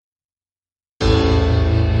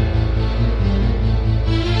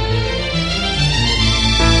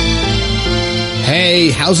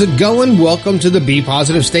Hey, how's it going? Welcome to the Be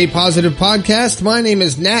Positive, Stay Positive podcast. My name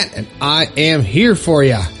is Nat, and I am here for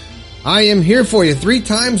you. I am here for you 3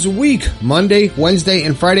 times a week, Monday, Wednesday,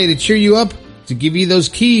 and Friday, to cheer you up, to give you those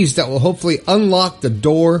keys that will hopefully unlock the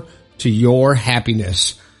door to your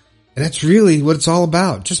happiness. And that's really what it's all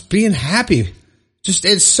about, just being happy.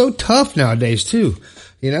 It's so tough nowadays, too.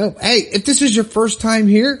 You know, hey, if this is your first time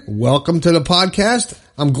here, welcome to the podcast.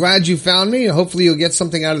 I'm glad you found me. Hopefully you'll get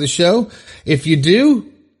something out of the show. If you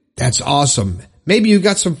do, that's awesome. Maybe you've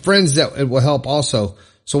got some friends that it will help also.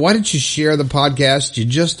 So why don't you share the podcast? You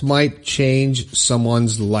just might change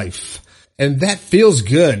someone's life. And that feels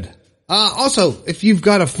good. Also, if you've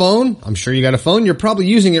got a phone, I'm sure you got a phone. You're probably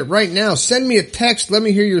using it right now. Send me a text. Let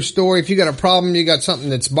me hear your story. If you got a problem, you got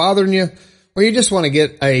something that's bothering you, or you just want to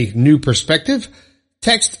get a new perspective,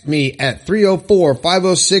 text me at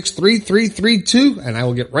 304-506-3332, and I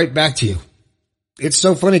will get right back to you. It's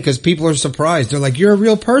so funny because people are surprised. They're like, you're a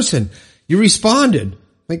real person. You responded.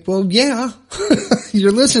 Like, well, yeah,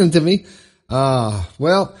 you're listening to me.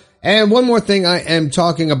 Well, and one more thing I am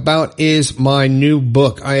talking about is my new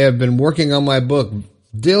book. I have been working on my book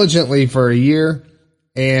diligently for a year,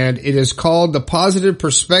 and it is called The Positive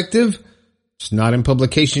Perspective. It's not in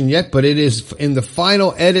publication yet, but it is in the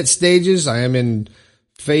final edit stages. I am in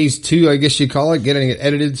phase 2, I guess you call it, getting it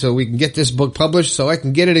edited so we can get this book published so I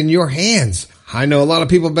can get it in your hands. I know a lot of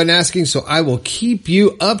people have been asking, so I will keep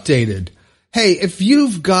you updated. Hey, if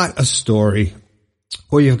you've got a story,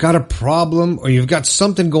 or you've got a problem, or you've got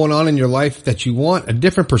something going on in your life that you want a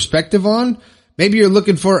different perspective on, maybe you're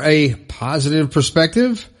looking for a positive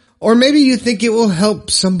perspective, or maybe you think it will help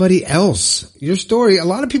somebody else. Your story, a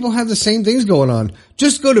lot of people have the same things going on.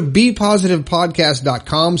 Just go to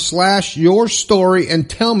bepositivepodcast.com/your story and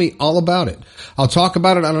tell me all about it. I'll talk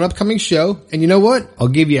about it on an upcoming show. And you know what? I'll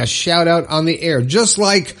give you a shout out on the air. Just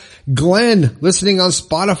like Glenn listening on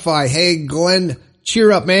Spotify. Hey, Glenn,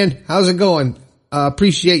 cheer up, man. How's it going?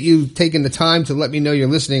 Appreciate you taking the time to let me know you're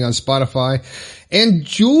listening on Spotify. And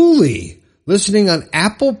Julie, listening on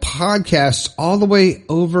Apple Podcasts all the way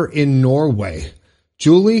over in Norway.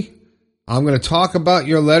 Julie, I'm going to talk about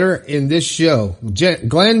your letter in this show.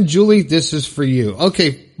 Glenn, Julie, this is for you.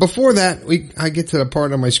 Okay, before that, I get to the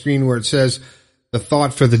part on my screen where it says the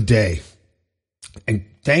thought for the day. And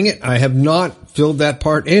dang it, I have not filled that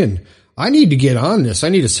part in. I need to get on this. I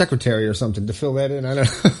need a secretary or something to fill that in. I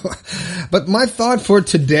don't know. But my thought for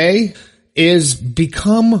today is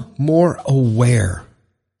become more aware.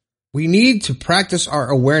 We need to practice our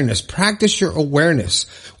awareness. Practice your awareness,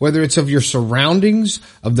 whether it's of your surroundings,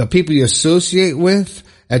 of the people you associate with,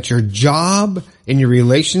 at your job, in your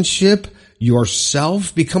relationship,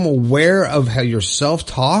 yourself. Become aware of how your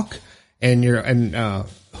self-talk and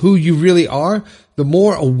who you really are. The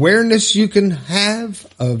more awareness you can have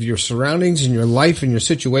of your surroundings and your life and your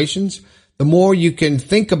situations, the more you can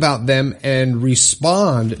think about them and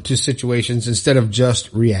respond to situations instead of just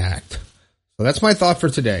react. So that's my thought for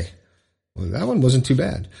today. Well, that one wasn't too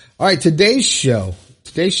bad. All right, today's show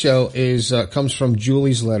is comes from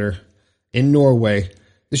Julie's letter in Norway.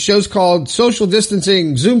 The show's called Social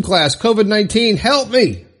Distancing, Zoom Class, COVID-19, Help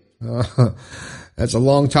Me. That's a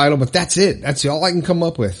long title, but that's it. That's all I can come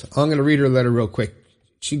up with. I'm going to read her letter real quick.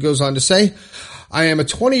 She goes on to say, I am a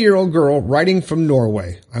 20-year-old girl writing from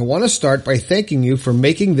Norway. I want to start by thanking you for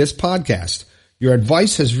making this podcast. Your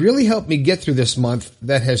advice has really helped me get through this month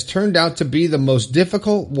that has turned out to be the most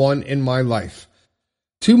difficult one in my life.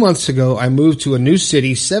 2 months ago, I moved to a new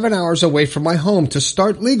city 7 hours away from my home to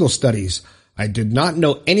start legal studies. I did not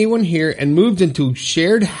know anyone here and moved into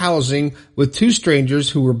shared housing with 2 strangers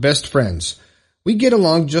who were best friends. We get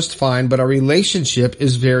along just fine, but our relationship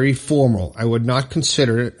is very formal. I would not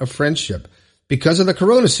consider it a friendship. Because of the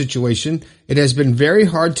corona situation, it has been very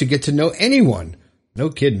hard to get to know anyone. No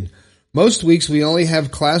kidding. Most weeks we only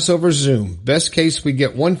have class over Zoom. Best case, we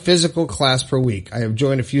get 1 physical class per week. I have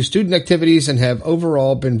joined a few student activities and have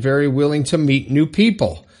overall been very willing to meet new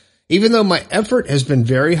people. Even though my effort has been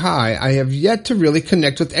very high, I have yet to really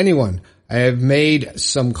connect with anyone. I have made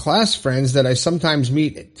some class friends that I sometimes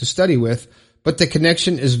meet to study with, but the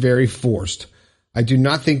connection is very forced. I do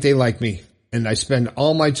not think they like me, and I spend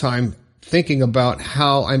all my time thinking about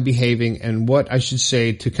how I'm behaving and what I should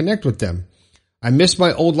say to connect with them. I miss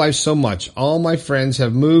my old life so much. All my friends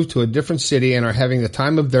have moved to a different city and are having the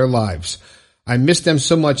time of their lives. I miss them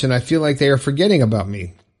so much and I feel like they are forgetting about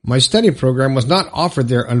me. My study program was not offered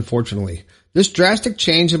there, unfortunately. This drastic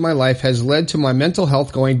change in my life has led to my mental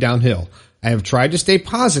health going downhill. I have tried to stay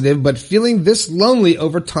positive, but feeling this lonely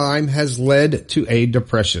over time has led to a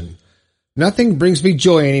depression. Nothing brings me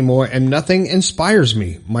joy anymore and nothing inspires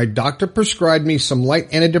me. My doctor prescribed me some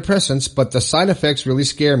light antidepressants, but the side effects really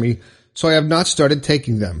scare me, so I have not started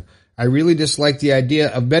taking them. I really dislike the idea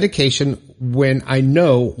of medication when I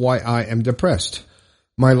know why I am depressed.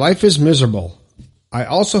 My life is miserable. I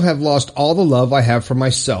also have lost all the love I have for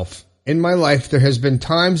myself. In my life, there has been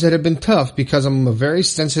times that have been tough because I'm a very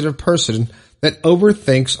sensitive person that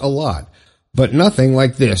overthinks a lot. But nothing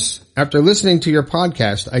like this. After listening to your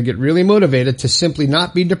podcast, I get really motivated to simply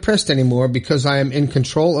not be depressed anymore because I am in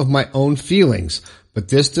control of my own feelings. But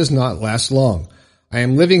this does not last long. I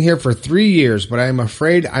am living here for 3 years, but I am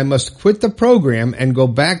afraid I must quit the program and go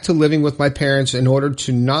back to living with my parents in order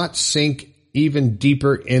to not sink even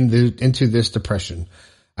deeper into this depression.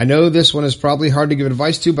 I know this one is probably hard to give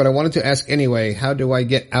advice to, but I wanted to ask anyway, how do I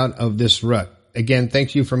get out of this rut? Again,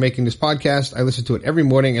 thank you for making this podcast. I listen to it every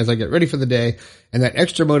morning as I get ready for the day, and that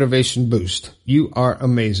extra motivation boost. You are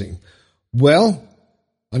amazing. Well,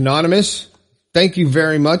 Anonymous, thank you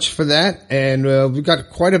very much for that, and we've got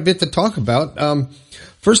quite a bit to talk about.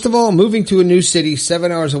 First of all, moving to a new city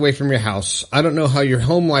 7 hours away from your house. I don't know how your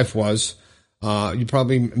home life was. You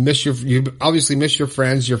probably you obviously miss your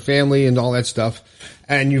friends, your family, and all that stuff,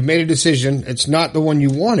 and you've made a decision. It's not the one you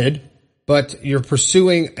wanted, but you're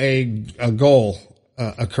pursuing a goal,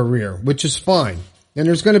 a career, which is fine. And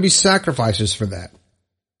there's going to be sacrifices for that.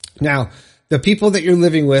 Now, the people that you're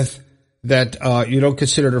living with that you don't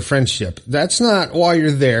consider a friendship, that's not why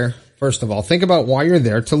you're there. First of all, think about why you're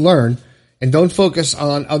there, to learn, and don't focus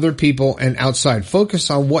on other people and outside.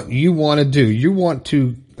 Focus on what you want to do. You want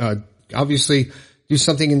to obviously do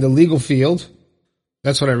something in the legal field.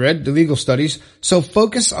 That's what I read, the legal studies. So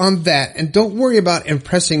focus on that and don't worry about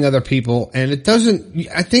impressing other people. And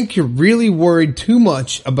I think you're really worried too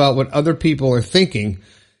much about what other people are thinking,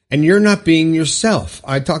 and you're not being yourself.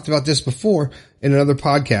 I talked about this before in another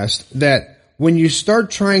podcast, that when you start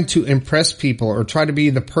trying to impress people or try to be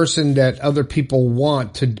the person that other people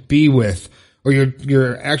want to be with, or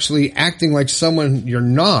you're actually acting like someone you're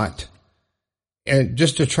not, and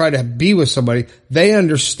just to try to be with somebody, they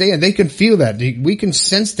understand. They can feel that. We can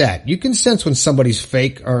sense that. You can sense when somebody's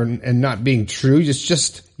fake and not being true. It's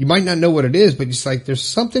just, you might not know what it is, but it's like there's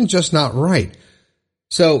something just not right.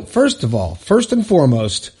 So first of all, first and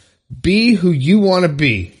foremost, be who you want to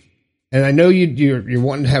be. And I know you're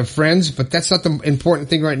wanting to have friends, but that's not the important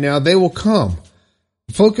thing right now. They will come.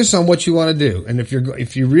 Focus on what you want to do. And if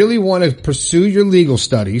you really want to pursue your legal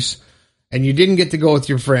studies, and you didn't get to go with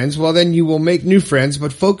your friends, well, then you will make new friends,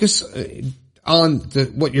 but focus on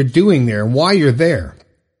what you're doing there and why you're there.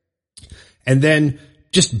 And then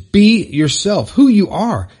just be yourself, who you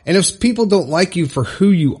are. And if people don't like you for who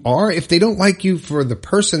you are, if they don't like you for the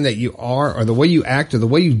person that you are, or the way you act, or the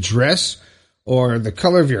way you dress, or the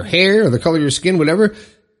color of your hair, or the color of your skin, whatever,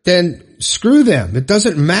 then screw them. It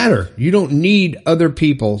doesn't matter. You don't need other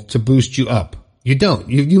people to boost you up. You don't.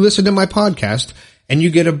 You listen to my podcast, and you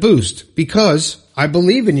get a boost because I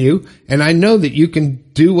believe in you, and I know that you can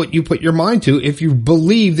do what you put your mind to if you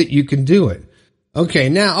believe that you can do it. Okay,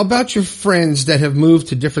 now about your friends that have moved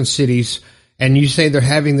to different cities and you say they're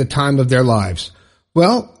having the time of their lives.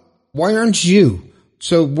 Well, why aren't you?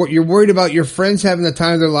 So what you're worried about your friends having the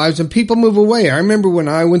time of their lives, and people move away. I remember when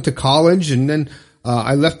I went to college and then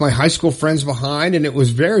I left my high school friends behind, and it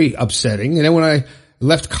was very upsetting. And then when I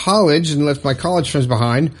left college and left my college friends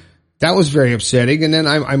behind, that was very upsetting. And then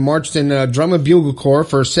I marched in Drum and Bugle Corps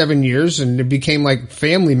for 7 years, and it became like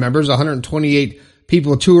family members, 128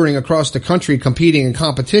 people touring across the country, competing in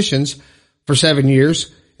competitions for 7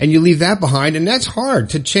 years. And you leave that behind, and that's hard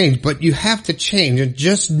to change, but you have to change. And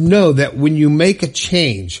just know that when you make a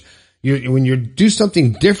change, when you do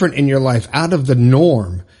something different in your life out of the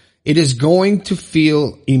norm, it is going to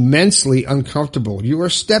feel immensely uncomfortable. You are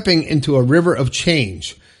stepping into a river of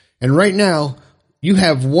change. And right now, you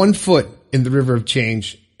have 1 foot in the river of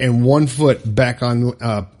change and 1 foot back on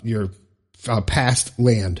your past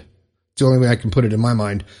land. It's the only way I can put it in my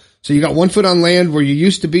mind. So you got 1 foot on land where you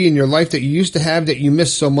used to be in your life that you used to have that you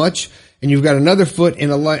miss so much, and you've got another foot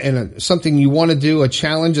in something you want to do, a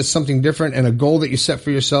challenge, it's something different, and a goal that you set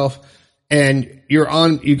for yourself. And you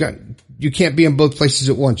can't be in both places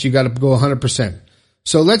at once. You got to go 100%.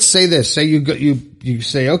 So let's say this. Say you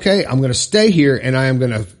say, okay, I'm going to stay here and I am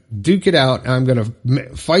going to duke it out. I'm going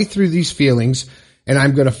to fight through these feelings, and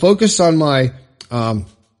I'm going to focus on my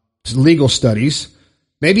legal studies.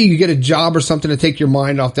 Maybe you get a job or something to take your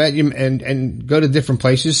mind off that, and go to different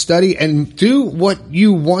places, study, and do what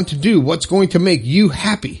you want to do, what's going to make you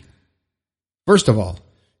happy. First of all,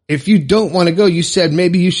 if you don't want to go, you said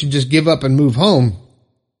maybe you should just give up and move home.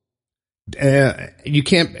 You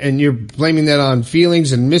can't, and you're blaming that on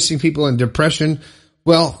feelings and missing people and depression.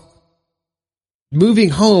 Well, moving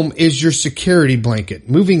home is your security blanket.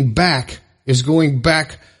 Moving back is going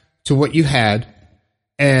back to what you had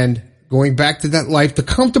and going back to that life, the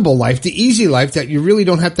comfortable life, the easy life that you really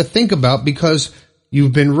don't have to think about because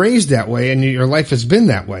you've been raised that way and your life has been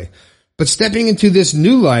that way. But stepping into this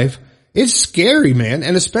new life, it's scary, man.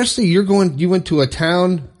 And especially you went to a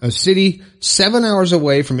town, a city, 7 hours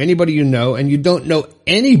away from anybody you know, and you don't know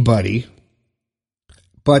anybody.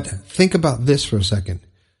 But think about this for a second.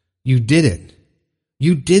 You did it.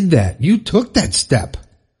 You did that. You took that step.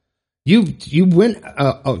 You went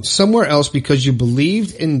somewhere else because you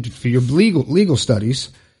believed in for your legal studies,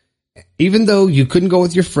 even though you couldn't go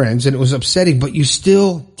with your friends and it was upsetting, but you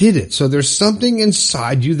still did it. So there's something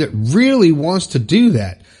inside you that really wants to do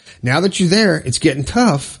that. Now that you're there, it's getting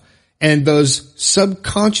tough. And those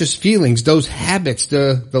subconscious feelings, those habits,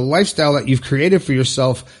 the lifestyle that you've created for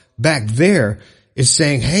yourself back there is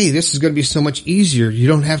saying, hey, this is going to be so much easier. You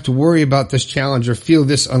don't have to worry about this challenge or feel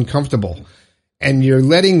this uncomfortable. And you're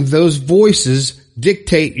letting those voices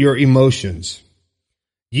dictate your emotions.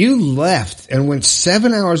 You left and went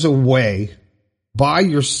 7 hours away by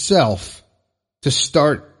yourself to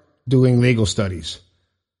start doing legal studies.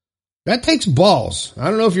 That takes balls. I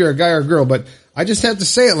don't know if you're a guy or a girl, but I just have to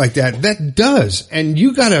say it like that. That does. And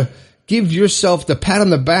you gotta give yourself the pat on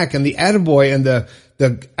the back and the attaboy and the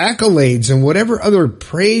accolades and whatever other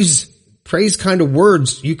praise kind of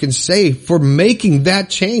words you can say for making that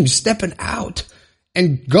change, stepping out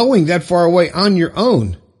and going that far away on your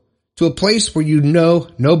own to a place where you know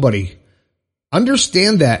nobody.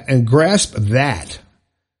 Understand that and grasp that.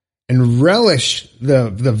 And relish the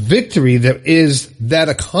victory that is that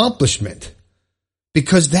accomplishment,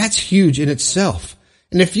 because that's huge in itself.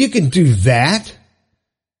 And if you can do that,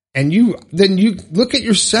 and then you look at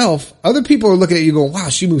yourself, other people are looking at you going, wow,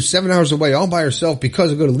 she moved 7 hours away all by herself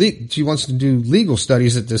because she wants to do legal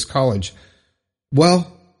studies at this college. Well,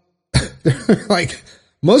 like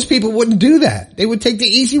most people wouldn't do that. They would take the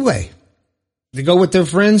easy way. They go with their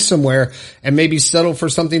friends somewhere and maybe settle for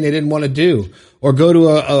something they didn't want to do, or go to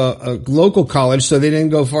a local college so they didn't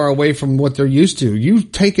go far away from what they're used to.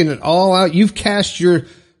 You've taken it all out. You've cast your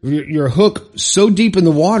hook so deep in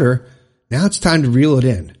the water. Now it's time to reel it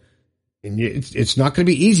in. And it's not going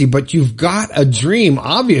to be easy, but you've got a dream,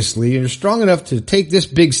 obviously, and you're strong enough to take this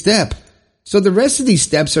big step. So the rest of these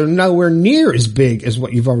steps are nowhere near as big as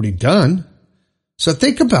what you've already done. So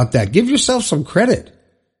think about that. Give yourself some credit.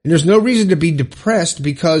 And there's no reason to be depressed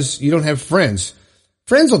because you don't have friends.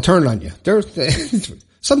 Friends will turn on you.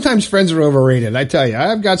 Sometimes friends are overrated. I tell you,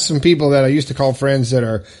 I've got some people that I used to call friends that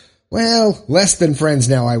are, well, less than friends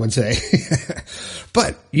now, I would say.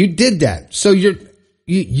 But you did that. So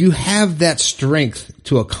you have that strength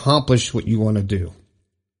to accomplish what you want to do.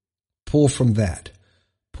 Pull from that.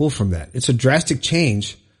 It's a drastic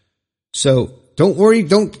change. So don't worry.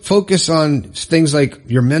 Don't focus on things like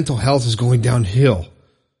your mental health is going downhill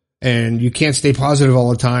and you can't stay positive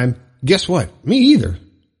all the time. Guess what? Me either.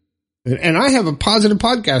 And I have a positive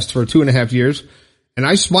podcast for 2.5 years and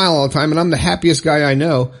I smile all the time and I'm the happiest guy I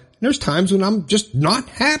know. And there's times when I'm just not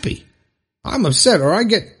happy. I'm upset or I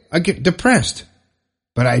get depressed,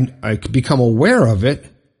 but I become aware of it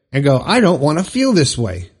and go, I don't want to feel this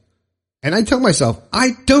way. And I tell myself,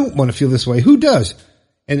 I don't want to feel this way. Who does?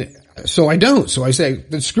 And so I don't. So I say,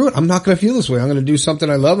 screw it. I'm not going to feel this way. I'm going to do something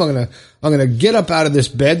I love. I'm going to get up out of this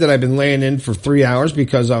bed that I've been laying in for 3 hours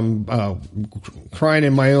because I'm crying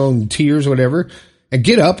in my own tears, whatever, and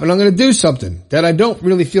get up and I'm going to do something that I don't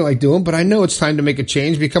really feel like doing, but I know it's time to make a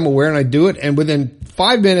change, become aware, and I do it. And within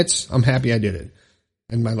 5 minutes, I'm happy I did it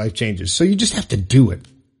and my life changes. So you just have to do it.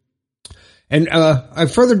 And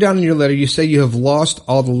further down in your letter, you say you have lost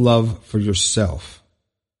all the love for yourself.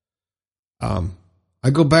 I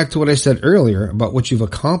go back to what I said earlier about what you've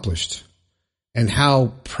accomplished and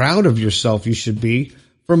how proud of yourself you should be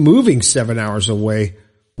for moving 7 hours away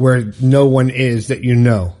where no one is that you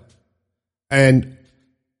know. And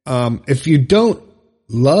if you don't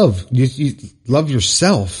love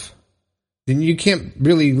yourself, then you can't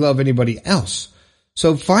really love anybody else.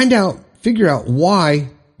 So figure out why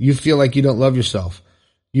you feel like you don't love yourself.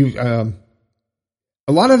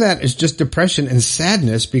 A lot of that is just depression and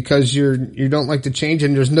sadness because you don't like to change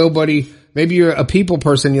and there's nobody. Maybe you're a people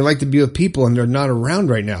person. You like to be with people and they're not around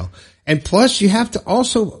right now. And plus you have to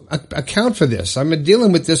also account for this. I'm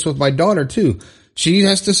dealing with this with my daughter too. She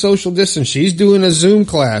has to social distance. She's doing a Zoom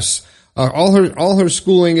class All her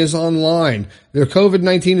schooling is online. The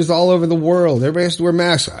COVID-19 is all over the world. Everybody has to wear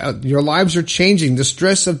masks. Your lives are changing. The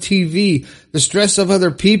stress of TV, the stress of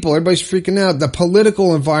other people. Everybody's freaking out. The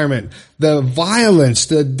political environment, the violence,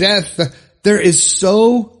 the death. There is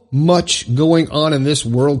so much going on in this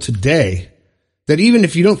world today that even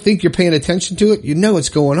if you don't think you're paying attention to it, you know what's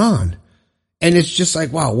going on. And it's just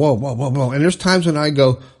like, wow, whoa. And there's times when I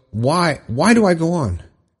go, why do I go on?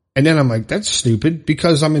 And then I'm like, that's stupid,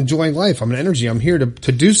 because I'm enjoying life. I'm an energy. I'm here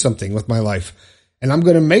to do something with my life, and I'm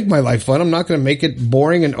going to make my life fun. I'm not going to make it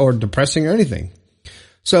boring or depressing or anything.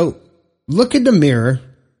 So look in the mirror.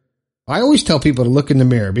 I always tell people to look in the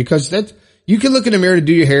mirror, because you can look in the mirror to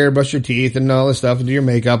do your hair, brush your teeth and all this stuff, and do your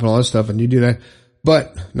makeup and all this stuff. And you do that,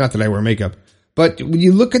 but not that I wear makeup, but when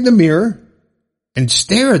you look in the mirror and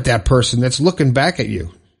stare at that person that's looking back at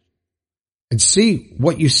you and see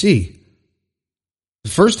what you see. The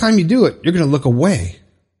first time you do it, you're going to look away.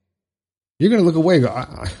 You're going to look away. Go,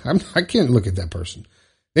 I can't look at that person.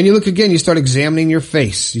 Then you look again. You start examining your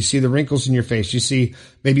face. You see the wrinkles in your face. You see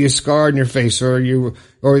maybe a scar in your face, or you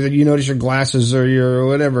notice your glasses or your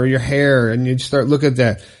whatever, your hair, and you start looking at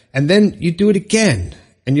that. And then you do it again,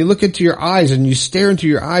 and you look into your eyes, and you stare into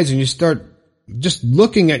your eyes, and you start just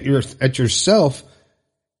looking at yourself,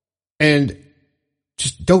 and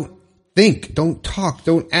just don't think, don't talk,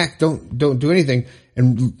 don't act, don't do anything.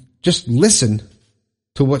 And just listen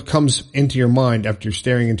to what comes into your mind after you're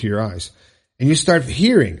staring into your eyes. And you start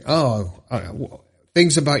hearing,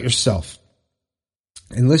 things about yourself.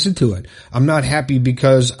 And listen to it. I'm not happy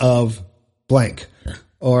because of blank.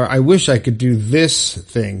 Or I wish I could do this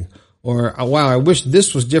thing. Or, wow, I wish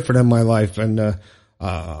this was different in my life. And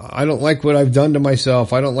I don't like what I've done to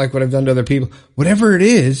myself. I don't like what I've done to other people. Whatever it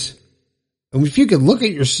is, and if you can look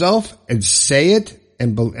at yourself and say it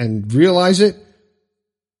and realize it,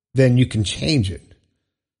 then you can change it.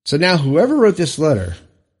 So now whoever wrote this letter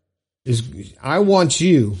I want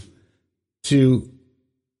you to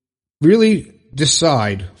really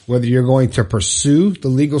decide whether you're going to pursue the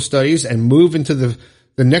legal studies and move into the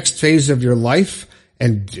next phase of your life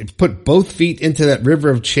and put both feet into that river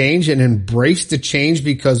of change and embrace the change,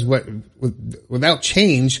 because without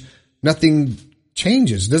change, nothing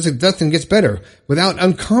changes. Nothing gets better. Without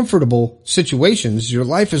uncomfortable situations, your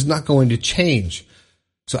life is not going to change.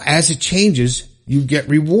 So as it changes, you get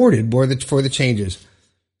rewarded for the changes.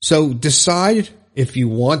 So decide if you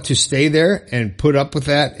want to stay there and put up with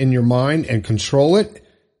that in your mind and control it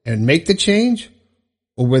and make the change,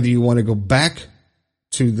 or whether you want to go back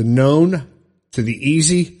to the known, to the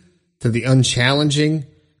easy, to the unchallenging,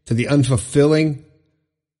 to the unfulfilling,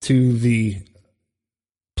 to the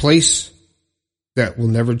place that will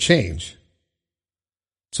never change.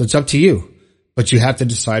 So it's up to you, but you have to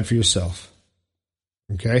decide for yourself.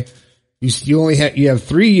 Okay? You have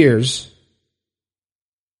 3 years,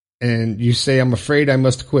 and you say, I'm afraid I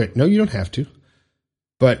must quit. No, you don't have to,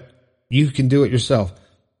 but you can do it yourself.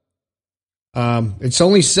 It's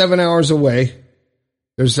only 7 hours away.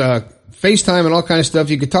 There's FaceTime and all kind of stuff.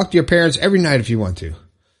 You can talk to your parents every night if you want to.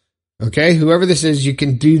 Okay? Whoever this is, you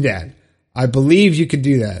can do that. I believe you could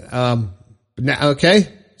do that. Okay?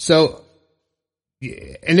 So,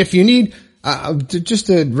 and if you need, just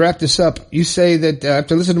to wrap this up, you say that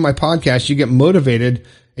after listening to my podcast, you get motivated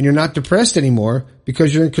and you're not depressed anymore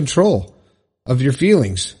because you're in control of your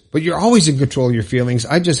feelings. But you're always in control of your feelings.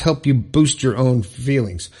 I just help you boost your own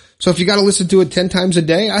feelings. So if you got to listen to it 10 times a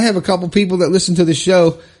day, I have a couple people that listen to the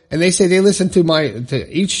show, and they say they listen to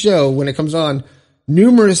each show when it comes on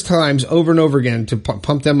numerous times over and over again to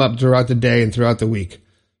pump them up throughout the day and throughout the week.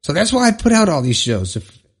 So that's why I put out all these shows.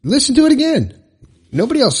 Listen to it again.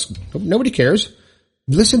 Nobody cares.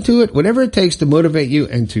 Listen to it, whatever it takes to motivate you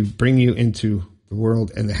and to bring you into the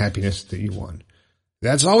world and the happiness that you want.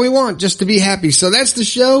 That's all we want, just to be happy. So that's the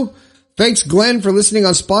show. Thanks, Glenn, for listening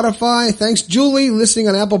on Spotify. Thanks, Julie, listening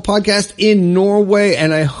on Apple Podcast in Norway.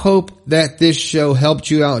 And I hope that this show helped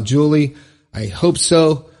you out, Julie. I hope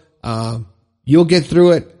so. You'll get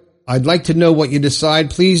through it. I'd like to know what you decide.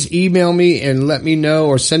 Please email me and let me know,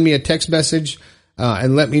 or send me a text message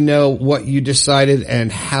and let me know what you decided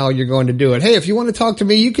and how you're going to do it. Hey, if you want to talk to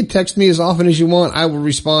me, you can text me as often as you want. I will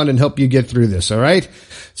respond and help you get through this, all right?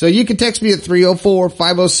 So you can text me at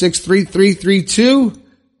 304-506-3332.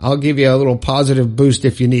 I'll give you a little positive boost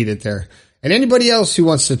if you need it there. And anybody else who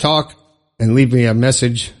wants to talk and leave me a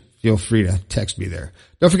message, feel free to text me there.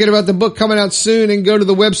 Don't forget about the book coming out soon, and go to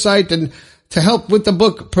the website. And to help with the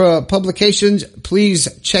book publications, please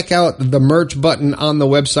check out the merch button on the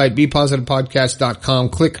website, BePositivePodcast.com.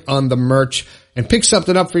 Click on the merch and pick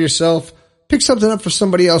something up for yourself. Pick something up for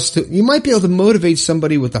somebody else too. You might be able to motivate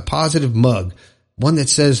somebody with a positive mug. one that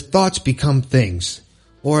says thoughts become things,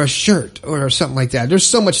 or a shirt or something like that. There's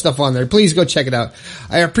so much stuff on there. Please go check it out.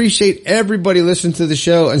 I appreciate everybody listening to the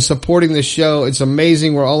show and supporting the show. It's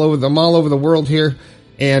amazing. I'm all over the world here.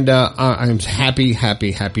 And, I'm happy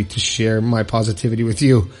to share my positivity with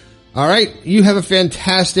you. All right. You have a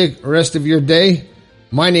fantastic rest of your day.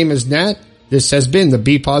 My name is Nat. This has been the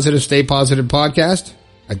Be Positive, Stay Positive podcast.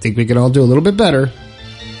 I think we can all do a little bit better.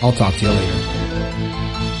 I'll talk to you later.